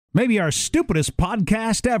Maybe our stupidest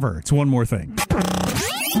podcast ever. It's One More Thing.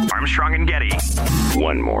 Armstrong and Getty.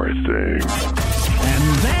 One More Thing.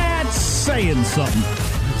 And that's saying something.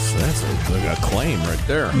 That's a claim right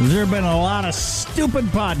there. There have been a lot of stupid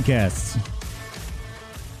podcasts.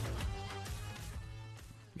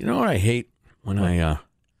 You know what I hate? When I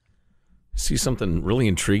see something really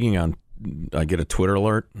intriguing I get a Twitter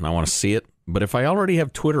alert and I want to see it. But if I already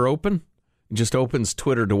have Twitter open, it just opens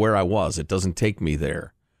Twitter to where I was. It doesn't take me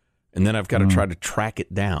there. And then I've got to try to track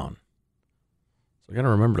it down. So I got to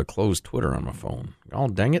remember to close Twitter on my phone. Oh,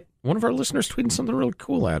 dang it. One of our listeners tweeted something really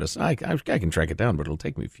cool at us. I can track it down, but it'll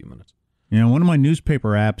take me a few minutes. You know, one of my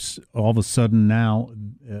newspaper apps, all of a sudden now,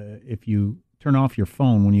 if you turn off your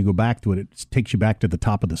phone, when you go back to it, it takes you back to the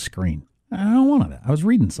top of the screen. I don't want that. I was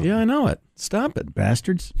reading something. Yeah, I know it. Stop it.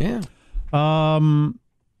 Bastards. Yeah.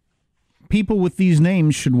 People with these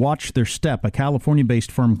names should watch their step. A California-based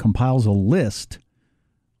firm compiles a list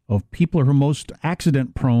of people who are most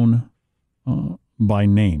accident-prone by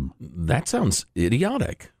name. That sounds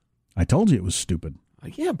idiotic. I told you it was stupid.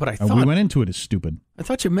 Yeah, but I thought... we went into it as stupid. I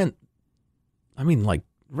thought you meant, like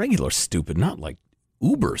regular stupid, not like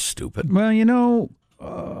uber stupid. Well, you know,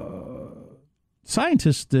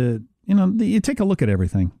 scientists, you take a look at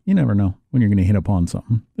everything. You never know when you're going to hit upon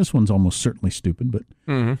something. This one's almost certainly stupid, but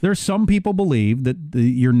there's some people believe that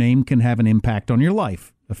your name can have an impact on your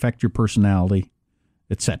life, affect your personality,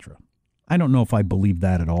 etc. I don't know if I believe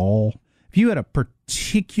that at all. If you had a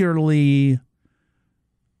particularly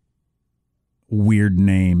weird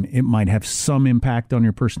name, it might have some impact on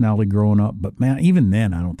your personality growing up, but man, even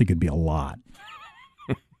then, I don't think it'd be a lot.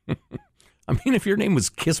 I mean, if your name was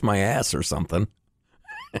Kiss My Ass or something.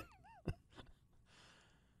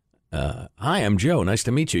 Hi, I'm Joe. Nice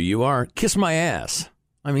to meet you. You are Kiss My Ass.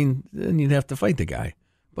 I mean, then you'd have to fight the guy.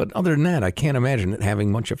 But other than that, I can't imagine it having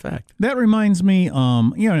much effect. That reminds me,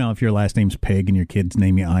 if your last name's Peg and your kids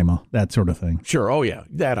name you Ima, that sort of thing. Sure. Oh, yeah.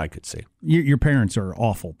 That I could see. Your parents are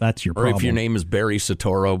awful. That's your problem. Or if your name is Barry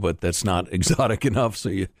Soetoro, but that's not exotic enough, so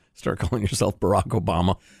you start calling yourself Barack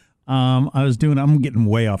Obama. I'm getting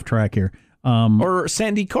way off track here. Or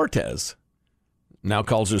Sandy Cortez now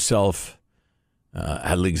calls herself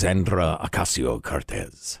Alexandra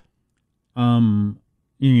Ocasio-Cortez. I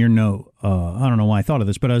don't know why I thought of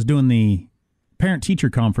this, but I was doing the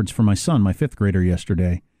parent-teacher conference for my son, my fifth grader,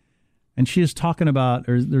 yesterday, and she is talking about,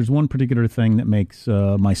 there's one particular thing that makes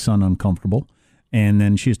my son uncomfortable, and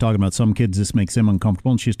then she was talking about some kids, this makes them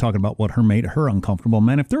uncomfortable, and she was talking about what made her uncomfortable.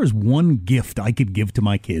 Man, if there was one gift I could give to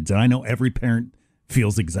my kids, and I know every parent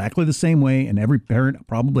feels exactly the same way, and every parent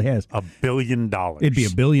probably has. $1 billion. It'd be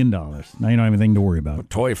 $1 billion. Now you don't have anything to worry about. A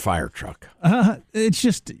toy fire truck. It's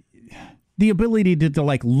just the ability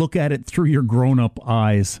to look at it through your grown-up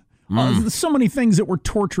eyes. So many things that were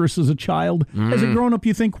torturous as a child. As a grown-up,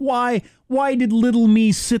 you think, why did little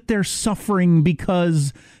me sit there suffering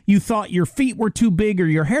because you thought your feet were too big or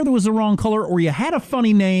your hair was the wrong color or you had a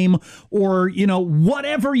funny name or,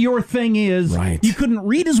 whatever your thing is. Right. You couldn't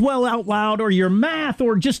read as well out loud or your math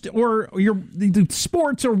or your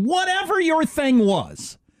sports or whatever your thing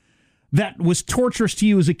was. That was torturous to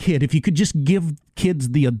you as a kid. If you could just give kids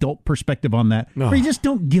the adult perspective on that, or you just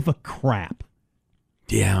don't give a crap.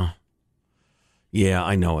 Yeah. Yeah,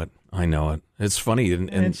 I know it. It's funny. And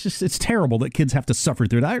it's terrible that kids have to suffer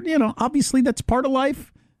through that. Obviously that's part of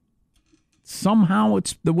life. Somehow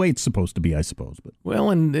it's the way it's supposed to be, I suppose. But well,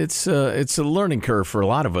 and it's a learning curve for a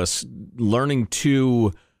lot of us, learning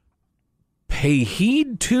to pay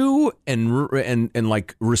heed to and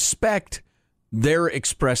like respect they're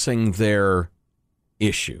expressing their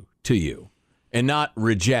issue to you and not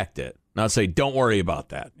reject it. Not say, don't worry about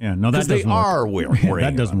that. Yeah, no, that doesn't work. Because they are worrying.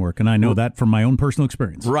 That doesn't work, and I know that from my own personal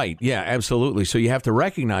experience. Right, yeah, absolutely. So you have to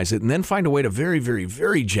recognize it and then find a way to very, very,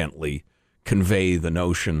 very gently convey the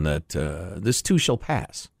notion that this too shall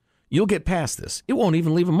pass. You'll get past this. It won't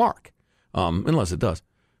even leave a mark, unless it does.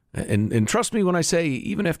 And trust me when I say,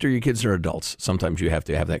 even after your kids are adults, sometimes you have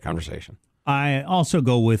to have that conversation. I also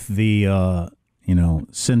go with the...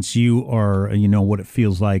 since you are, what it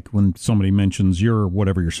feels like when somebody mentions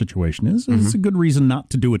whatever your situation is, it's a good reason not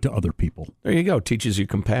to do it to other people. There you go. Teaches you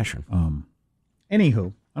compassion.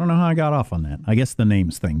 Anywho, I don't know how I got off on that. I guess the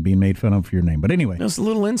names thing, being made fun of for your name. But anyway. There's a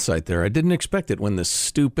little insight there. I didn't expect it when this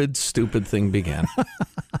stupid thing began.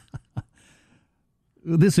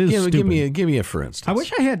 This is stupid. Give me a for instance. I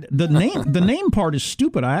wish I had the name. The name part is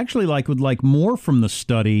stupid. I actually would like more from the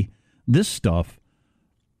study, this stuff.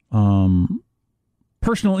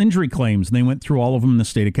 Personal injury claims, and they went through all of them in the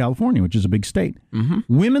state of California, which is a big state. Mm-hmm.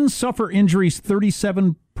 Women suffer injuries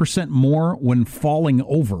 37% more when falling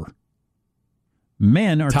over.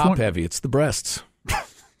 Men are top heavy. It's the breasts.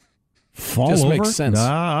 Fall Just over? makes sense.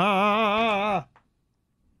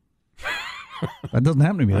 That doesn't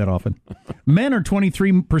happen to me that often. Men are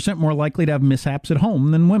 23% more likely to have mishaps at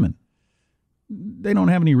home than women. They don't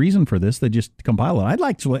have any reason for this. They just compile it.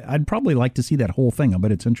 I'd probably like to see that whole thing. I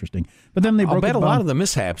bet it's interesting. But then they broke I'll bet it a down. lot of the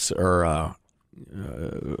mishaps are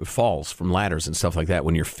falls from ladders and stuff like that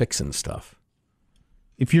when you're fixing stuff.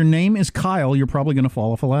 If your name is Kyle, you're probably going to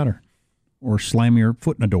fall off a ladder or slam your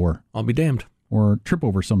foot in a door I'll be damned. or trip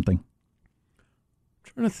over something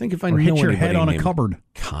I'm trying to think if I or know hit your head anybody on a named cupboard.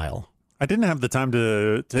 Kyle. I didn't have the time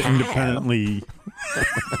to independently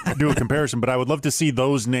do a comparison, but I would love to see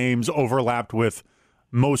those names overlapped with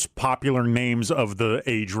most popular names of the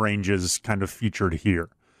age ranges kind of featured here.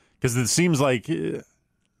 Because it seems like,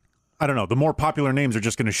 I don't know, the more popular names are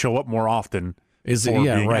just going to show up more often. Is it, for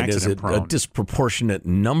yeah, being right. Is it a accident-prone. disproportionate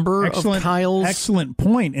number of Kyles? Excellent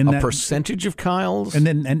point. A percentage of Kyles? And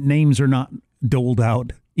then names are not doled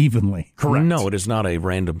out evenly. Correct. No, it is not a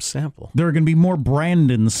random sample. There are going to be more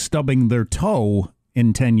Brandons stubbing their toe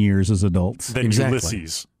in 10 years as adults Than Exactly.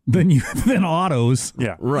 Ulysses. than Ottos,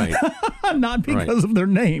 Yeah. Right. not because of their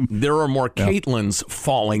name. There are more Caitlins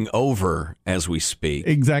falling over as we speak.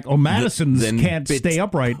 Exactly. Oh, Madison's Then can't bit- stay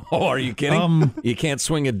upright. Oh, are you kidding? You can't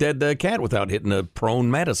swing a dead cat without hitting a prone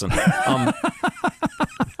Madison.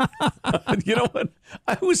 You know what?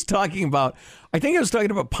 I think I was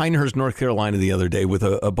talking about Pinehurst, North Carolina the other day with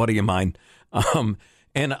a buddy of mine.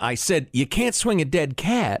 And I said, you can't swing a dead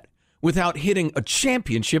cat without hitting a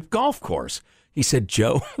championship golf course. He said,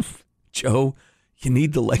 Joe, you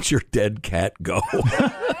need to let your dead cat go.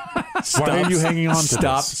 Why are you hanging on to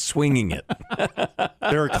Stop this? swinging it.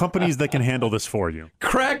 There are companies that can handle this for you.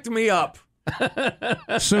 Cracked me up.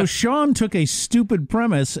 So Sean took a stupid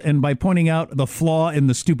premise and by pointing out the flaw in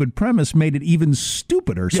the stupid premise made it even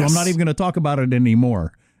stupider. So Yes. I'm not even going to talk about it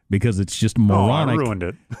anymore because it's just Oh, moronic. I ruined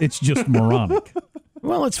it. It's just moronic.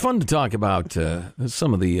 Well, it's fun to talk about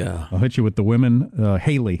some of the, I'll hit you with the women,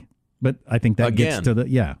 Haley. But I think that Again. gets to the,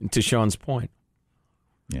 yeah. to Sean's point.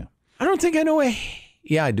 Yeah. I don't think I know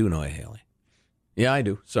yeah, I do know a Haley. Yeah, I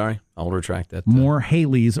do. Sorry. I'll retract that. More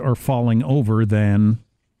Haleys are falling over than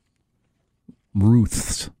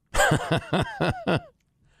Ruths.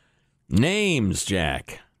 Names,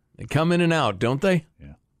 Jack. They come in and out, don't they?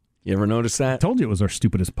 Yeah. You ever notice I that? told you it was our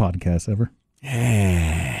stupidest podcast ever.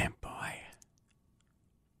 Yeah, boy.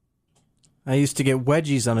 I used to get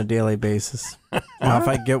wedgies on a daily basis. Now, if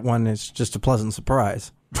I get one, it's just a pleasant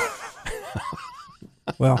surprise.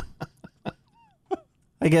 Well,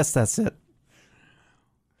 I guess that's it.